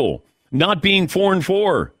successful, not being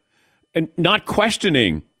 4-4, and not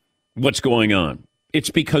questioning what's going on. It's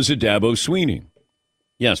because of Dabo Swinney.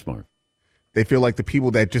 Yes, Mark. They feel like the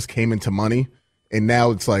people that just came into money, and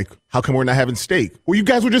now it's like, how come we're not having steak? Well, you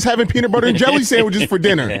guys were just having peanut butter and jelly sandwiches for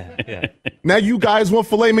dinner. Yeah. Now you guys want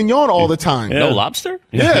filet mignon all the time. No lobster?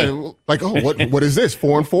 Yeah. Like, oh, what is this,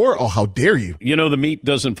 4-4? Oh, how dare you? The meat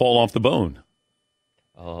doesn't fall off the bone.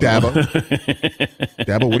 Oh. Dabo,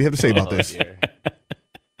 what do you have to say about this?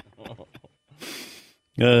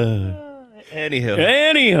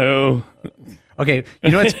 Anywho. Okay,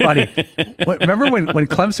 you know what's funny? Remember when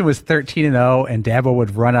Clemson was 13-0 and Dabo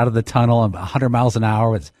would run out of the tunnel at 100 miles an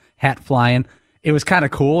hour with his hat flying? It was kind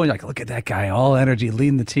of cool. You're like, look at that guy, all energy,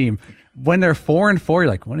 leading the team. When they're 4-4, you're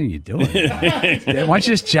like, what are you doing? Why don't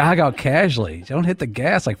you just jog out casually? Don't hit the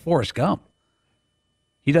gas like Forrest Gump.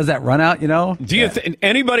 He does that run out, Do you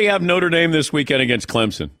anybody have Notre Dame this weekend against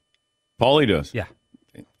Clemson? Paulie does. Yeah.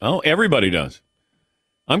 Oh, everybody does.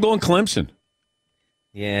 I'm going Clemson.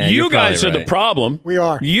 Yeah, you guys are the problem. We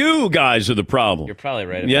are. You guys are the problem. You're probably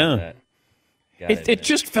right about that. It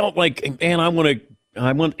just felt like, man, I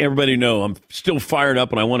want everybody to know I'm still fired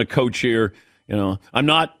up and I want to coach here. I'm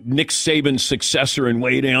not Nick Saban's successor in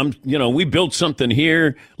waiting. We built something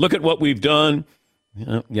here. Look at what we've done.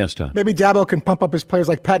 Yes, Tom. Maybe Dabo can pump up his players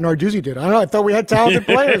like Pat Narduzzi did. I don't know. I thought we had talented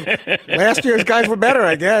players. Last year's guys were better,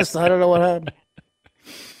 I guess. I don't know what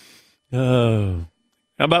happened.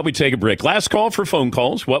 How about we take a break? Last call for phone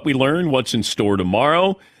calls. What we learned, what's in store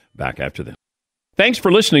tomorrow. Back after this. Thanks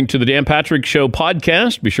for listening to the Dan Patrick Show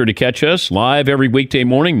podcast. Be sure to catch us live every weekday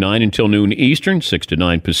morning, 9 until noon Eastern, 6 to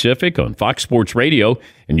 9 Pacific on Fox Sports Radio.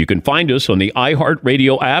 And you can find us on the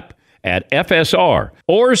iHeartRadio app at FSR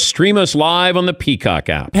or stream us live on the Peacock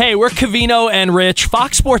app. Hey, we're Covino and Rich,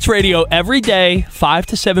 Fox Sports Radio every day, 5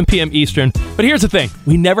 to 7 p.m. Eastern. But here's the thing.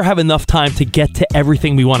 We never have enough time to get to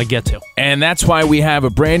everything we want to get to. And that's why we have a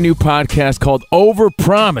brand new podcast called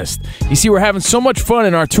Overpromised. You see, we're having so much fun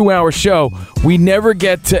in our 2-hour show, we never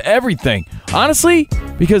get to everything. Honestly,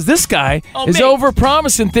 because this guy is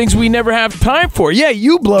overpromising things we never have time for. Yeah,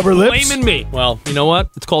 you blubber lips. Blaming me. Well, you know what?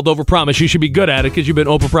 It's called overpromise. You should be good at it because you've been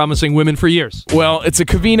overpromising women for years. Well, it's a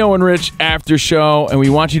Covino and Rich after show, and we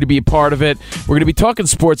want you to be a part of it. We're going to be talking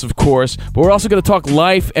sports, of course, but we're also going to talk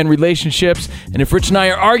life and relationships. And if Rich and I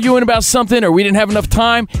are arguing about something or we didn't have enough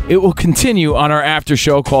time, it will continue on our after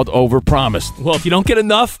show called Overpromised. Well, if you don't get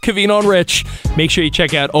enough Covino and Rich, make sure you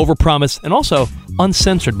check out Overpromise and also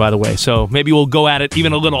uncensored, by the way, so maybe we'll go at it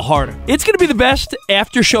even a little harder. It's going to be the best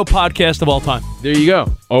after-show podcast of all time. There you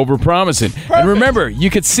go. Overpromising. And remember, you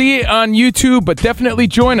could see it on YouTube, but definitely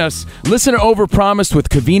join us. Listen to Overpromised with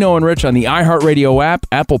Covino and Rich on the iHeartRadio app,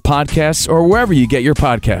 Apple Podcasts, or wherever you get your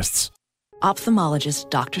podcasts. Ophthalmologist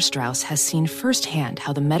Dr. Strauss has seen firsthand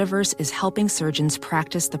how the metaverse is helping surgeons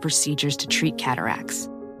practice the procedures to treat cataracts.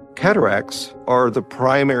 Cataracts are the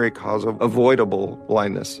primary cause of avoidable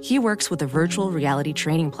blindness. He works with a virtual reality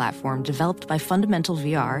training platform developed by Fundamental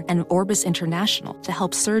VR and Orbis International to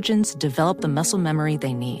help surgeons develop the muscle memory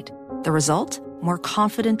they need. The result? More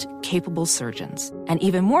confident, capable surgeons. And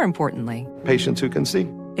even more importantly, Patients who can see.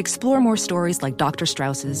 explore more stories like Dr.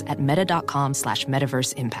 Strauss's at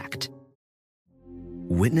meta.com/metaverseimpact.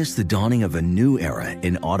 Witness the dawning of a new era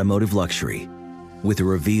in automotive luxury with a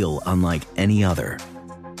reveal unlike any other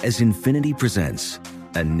as Infiniti presents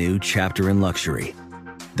a new chapter in luxury,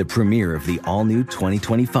 the premiere of the all-new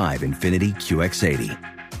 2025 Infiniti QX80.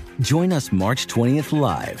 Join us March 20th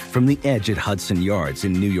live from the Edge at Hudson Yards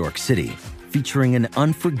in New York City, featuring an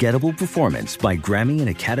unforgettable performance by Grammy and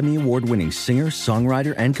Academy Award-winning singer,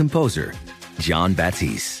 songwriter, and composer, Jon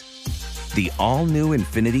Batiste. The all-new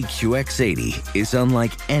Infiniti QX80 is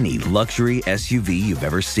unlike any luxury SUV you've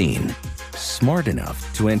ever seen. Smart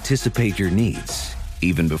enough to anticipate your needs,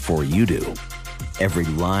 even before you do. Every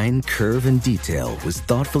line, curve, and detail was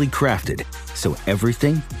thoughtfully crafted, so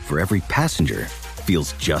everything for every passenger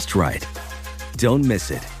feels just right. Don't miss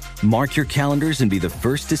it. Mark your calendars and be the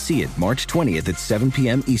first to see it March 20th at 7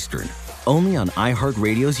 p.m. Eastern, only on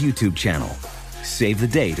iHeartRadio's YouTube channel. Save the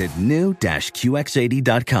date at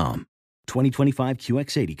new-QX80.com. 2025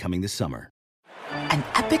 QX80 coming this summer. An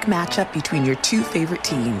epic matchup between your two favorite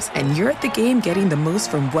teams, and you're at the game getting the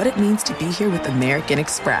most from what it means to be here with American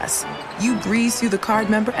Express. You breeze through the card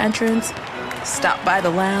member entrance, stop by the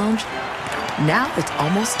lounge. Now it's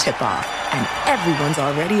almost tip-off, and everyone's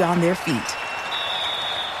already on their feet.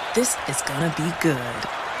 This is gonna be good.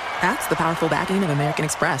 That's the powerful backing of American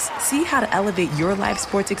Express. See how to elevate your live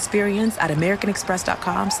sports experience at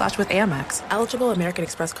americanexpress.com/withAmex. Eligible American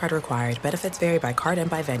Express card required. Benefits vary by card and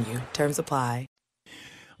by venue. Terms apply.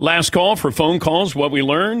 Last call for phone calls. What we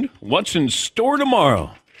learned. What's in store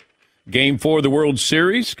tomorrow? Game 4 of the World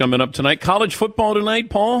Series coming up tonight. College football tonight,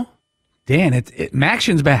 Paul? Dan,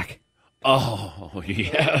 Maction's back. Oh,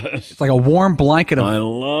 yes. It's like a warm blanket of I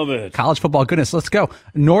love it. College football goodness. Let's go.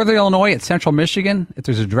 Northern Illinois at Central Michigan. If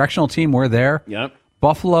there's a directional team, we're there. Yep.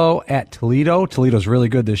 Buffalo at Toledo. Toledo's really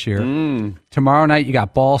good this year. Tomorrow night, you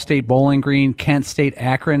got Ball State, Bowling Green, Kent State,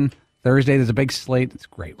 Akron. Thursday, there's a big slate. It's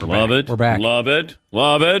great. We're back. Love it.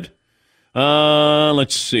 Love it.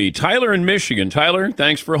 Let's see. Tyler in Michigan. Tyler,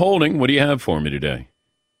 thanks for holding. What do you have for me today?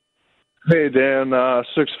 Hey, Dan.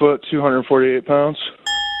 6 foot, 248 pounds.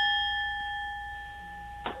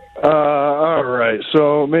 All right.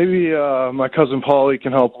 So maybe my cousin Paulie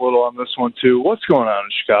can help a little on this one, too. What's going on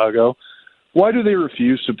in Chicago? Why do they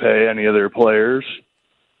refuse to pay any of their players?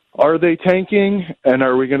 Are they tanking? And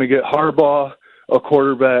are we going to get Harbaugh, a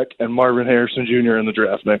quarterback, and Marvin Harrison Jr. in the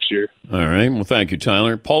draft next year? All right. Well, thank you,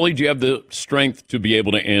 Tyler. Paulie, do you have the strength to be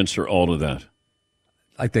able to answer all of that?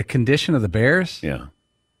 Like the condition of the Bears? Yeah.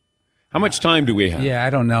 How much time do we have? Yeah,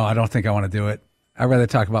 I don't know. I don't think I want to do it. I'd rather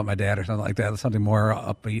talk about my dad or something like that. Something more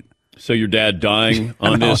upbeat. So your dad dying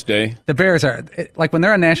on this day? The Bears are, like when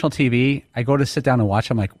they're on national TV, I go to sit down and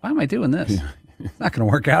watch. I'm like, why am I doing this? It's not going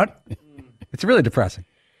to work out. It's really depressing.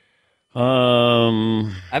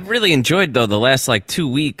 I've really enjoyed, though, the last 2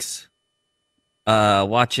 weeks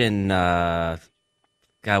watching, God,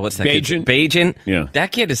 what's that kid? Bajan. Yeah.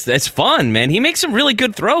 That kid it's fun, man. He makes some really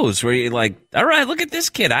good throws where you're like, all right, look at this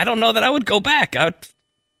kid. I don't know that I would go back. I would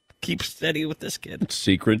keep steady with this kid.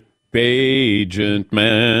 Secret Bagent,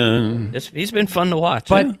 man. He's been fun to watch.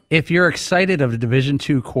 But if you're excited of a Division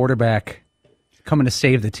II quarterback coming to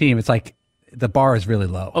save the team, it's like the bar is really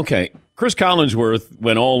low. Okay. Chris Collinsworth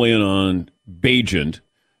went all in on Bagent,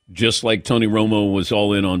 just like Tony Romo was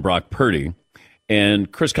all in on Brock Purdy.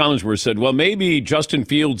 And Chris Collinsworth said, well, maybe Justin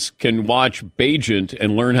Fields can watch Bagent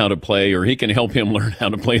and learn how to play, or he can help him learn how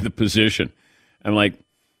to play the position. I'm like,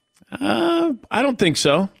 I don't think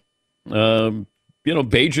so.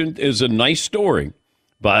 Bagent is a nice story,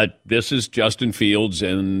 but this is Justin Fields,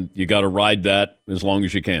 and you got to ride that as long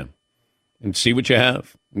as you can and see what you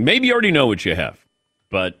have. Maybe you already know what you have,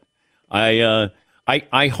 but I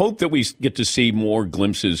hope that we get to see more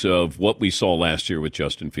glimpses of what we saw last year with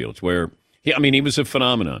Justin Fields, where he was a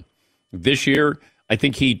phenomenon. This year, I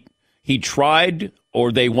think he tried,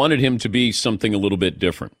 or they wanted him to be something a little bit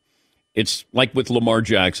different. It's like with Lamar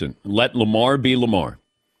Jackson. Let Lamar be Lamar.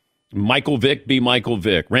 Michael Vick be Michael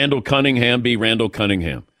Vick. Randall Cunningham be Randall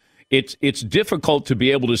Cunningham. It's difficult to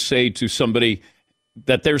be able to say to somebody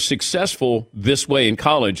that they're successful this way in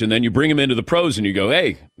college, and then you bring them into the pros and you go,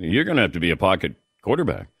 hey, you're going to have to be a pocket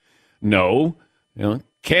quarterback. No.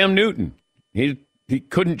 Cam Newton, he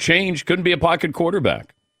couldn't change, couldn't be a pocket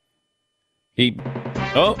quarterback.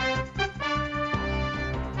 NFL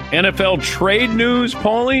trade news,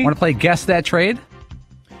 Paulie? Want to play Guess That Trade?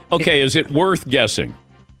 Okay, is it worth guessing?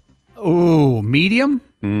 Ooh, medium?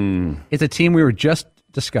 It's a team we were just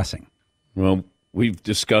discussing. Well, we've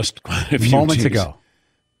discussed quite a few moments teams. ago.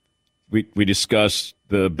 We discussed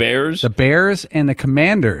the Bears. The Bears and the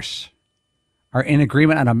Commanders are in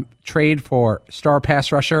agreement on a trade for star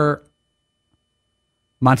pass rusher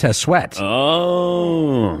Montez Sweat.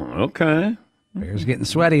 Oh, okay. Bears getting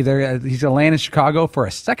sweaty. He's going to land in Chicago for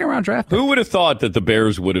a second-round draft pick. Who would have thought that the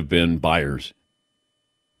Bears would have been buyers?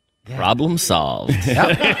 Problem solved.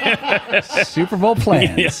 Super Bowl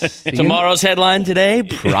plans. Tomorrow's headline today,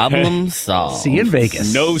 problem solved. See you in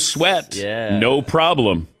Vegas. No sweat. Yeah. No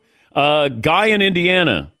problem. Guy in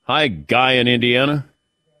Indiana. Hi, Guy in Indiana.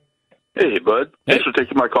 Hey, bud. Thanks for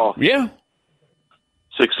taking my call. Yeah.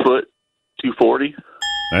 6 foot, 240.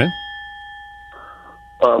 Right.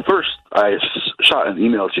 First, I shot an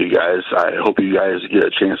email to you guys. I hope you guys get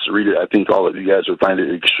a chance to read it. I think all of you guys would find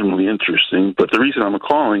it extremely interesting. But the reason I'm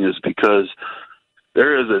calling is because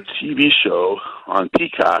there is a TV show on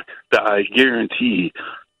Peacock that I guarantee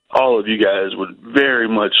all of you guys would very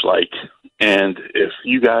much like. And if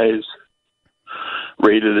you guys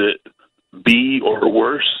rated it B or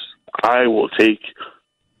worse, I will take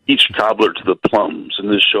each cobbler to the plums. And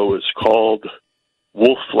this show is called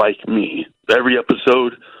Wolf Like Me. Every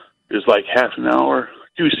episode is like half an hour,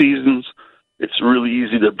 2 seasons. It's really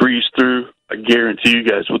easy to breeze through. I guarantee you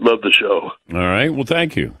guys would love the show. All right. Well,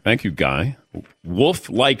 thank you. Thank you, Guy. Wolf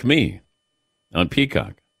Like Me on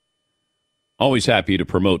Peacock. Always happy to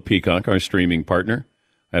promote Peacock, our streaming partner.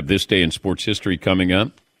 I have This Day in Sports History coming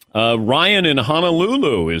up. Ryan in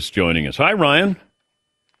Honolulu is joining us. Hi, Ryan.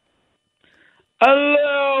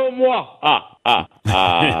 Hello, moi.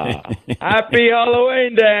 Happy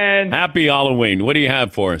Halloween, Dan. Happy Halloween. What do you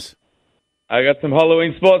have for us? I got some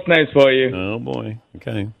Halloween sports names for you. Oh, boy.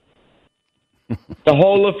 Okay. The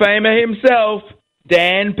Hall of Famer himself,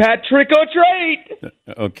 Dan Patrick or Treat.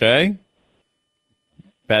 Okay.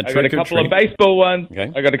 I got a couple of baseball ones.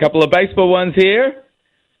 Okay. I got a couple of baseball ones here.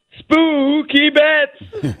 Spooky bets.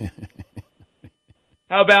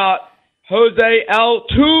 How about Jose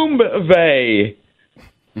Altuve?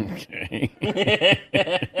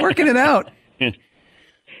 Okay. Working it out.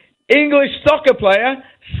 English soccer player,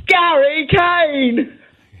 Scary Kane.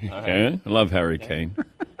 Okay. I love Harry Kane.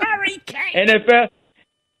 Harry Kane.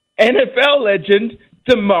 NFL legend,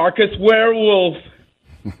 DeMarcus Werewolf.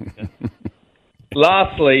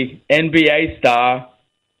 Lastly, NBA star,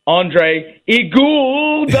 Andre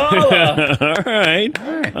Iguodala. All right.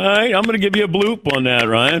 I'm going to give you a bloop on that,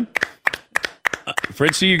 Ryan.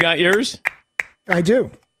 Fritzy, you got yours? I do.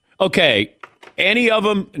 Okay. Any of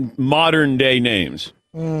them modern day names?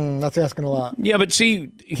 That's asking a lot. Yeah, but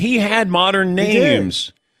see, he had modern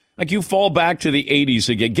names. Like you fall back to the 80s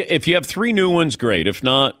again. If you have 3 new ones, great. If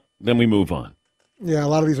not, then we move on. Yeah, a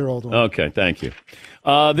lot of these are old ones. Okay, thank you.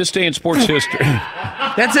 This Day in Sports History.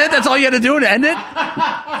 That's it? That's all you had to do to end it?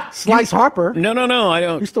 Slice Harper. No, I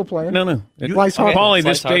don't. You still playing? No. Slice Harper. Paulie,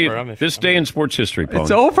 Slice this day in sports history, Paulie.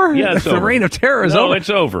 It's over? Yeah, it's the over. reign of terror is over. No, it's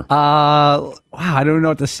over. Wow, I don't know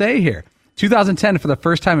what to say here. 2010, for the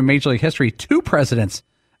first time in Major League history, 2 presidents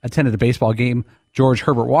attended a baseball game. George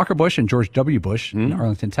Herbert Walker Bush and George W. Bush in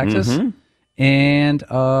Arlington, Texas. Mm-hmm. And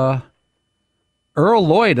Earl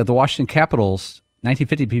Lloyd of the Washington Capitals,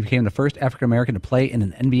 1950, became the first African-American to play in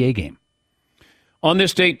an NBA game. On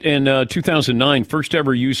this date in 2009, first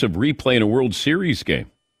ever use of replay in a World Series game.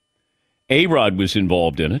 A-Rod was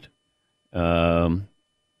involved in it.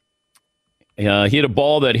 He hit a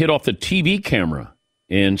ball that hit off the TV camera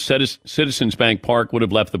in Citizens Bank Park, would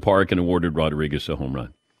have left the park and awarded Rodriguez a home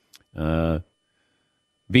run.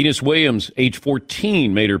 Venus Williams, age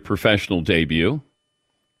 14, made her professional debut.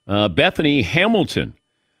 Bethany Hamilton,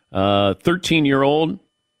 13-year-old,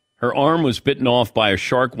 her arm was bitten off by a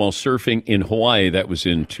shark while surfing in Hawaii. That was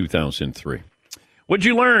in 2003. What'd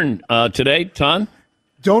you learn today, Ton?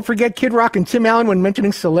 Don't forget Kid Rock and Tim Allen when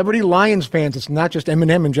mentioning celebrity Lions fans. It's not just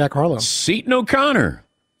Eminem and Jack Harlow. Seton O'Connor.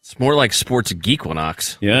 It's more like sports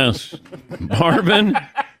geekwinox. Yes. Marvin.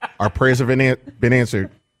 Our prayers have been answered.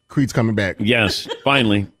 Creed's coming back. Yes,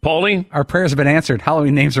 finally. Paulie? Our prayers have been answered.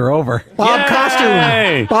 Halloween names are over. Bob Yay!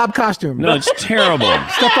 Costume. Bob Costume. No, it's terrible.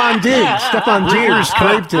 Stephon Diggs. Stephon Breeders' Diggs. Cup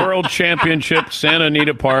Craved it. World Championship, Santa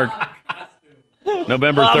Anita Park,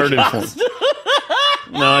 November 3rd and 4th.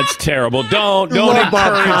 No, it's terrible. Don't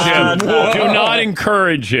encourage him. Do not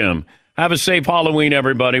encourage him. Have a safe Halloween,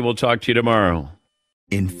 everybody. We'll talk to you tomorrow.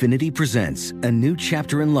 Infiniti presents a new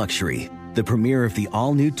chapter in luxury, the premiere of the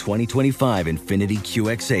all-new 2025 Infiniti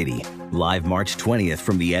QX80, live March 20th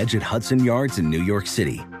from the Edge at Hudson Yards in New York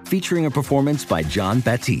City, featuring a performance by John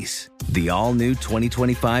Batiste. The all-new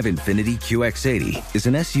 2025 Infiniti QX80 is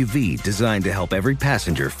an SUV designed to help every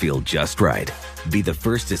passenger feel just right. Be the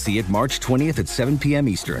first to see it March 20th at 7 p.m.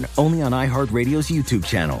 Eastern, only on iHeartRadio's YouTube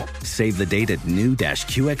channel. Save the date at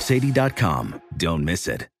new-QX80.com. Don't miss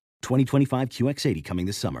it. 2025 QX80 coming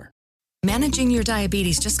this summer. Managing your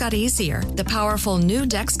diabetes just got easier. The powerful new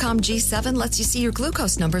Dexcom G7 lets you see your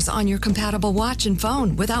glucose numbers on your compatible watch and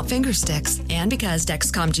phone without finger sticks. And because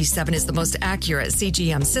Dexcom G7 is the most accurate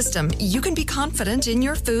CGM system, you can be confident in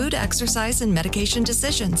your food, exercise, and medication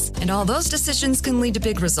decisions. And all those decisions can lead to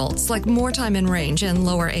big results like more time in range and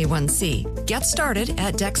lower A1C. Get started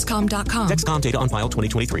at Dexcom.com. Dexcom data on file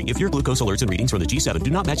 2023. If your glucose alerts and readings from the G7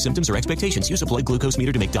 do not match symptoms or expectations, use a blood glucose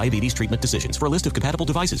meter to make diabetes treatment decisions. For a list of compatible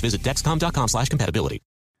devices, visit Dexcom.com/compatibility.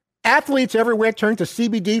 Athletes everywhere turn to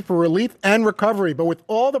CBD for relief and recovery, but with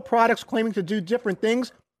all the products claiming to do different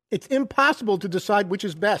things, it's impossible to decide which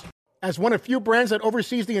is best. As one of few brands that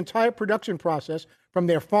oversees the entire production process, from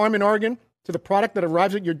their farm in Oregon to the product that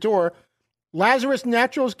arrives at your door, Lazarus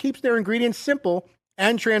Naturals keeps their ingredients simple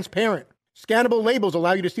and transparent. Scannable labels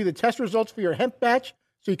allow you to see the test results for your hemp batch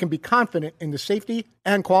so you can be confident in the safety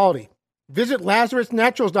and quality. Visit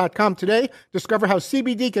LazarusNaturals.com today. Discover how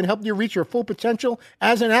CBD can help you reach your full potential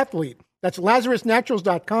as an athlete. That's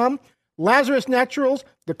LazarusNaturals.com. Lazarus Naturals,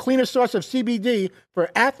 the cleanest source of CBD for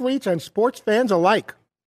athletes and sports fans alike.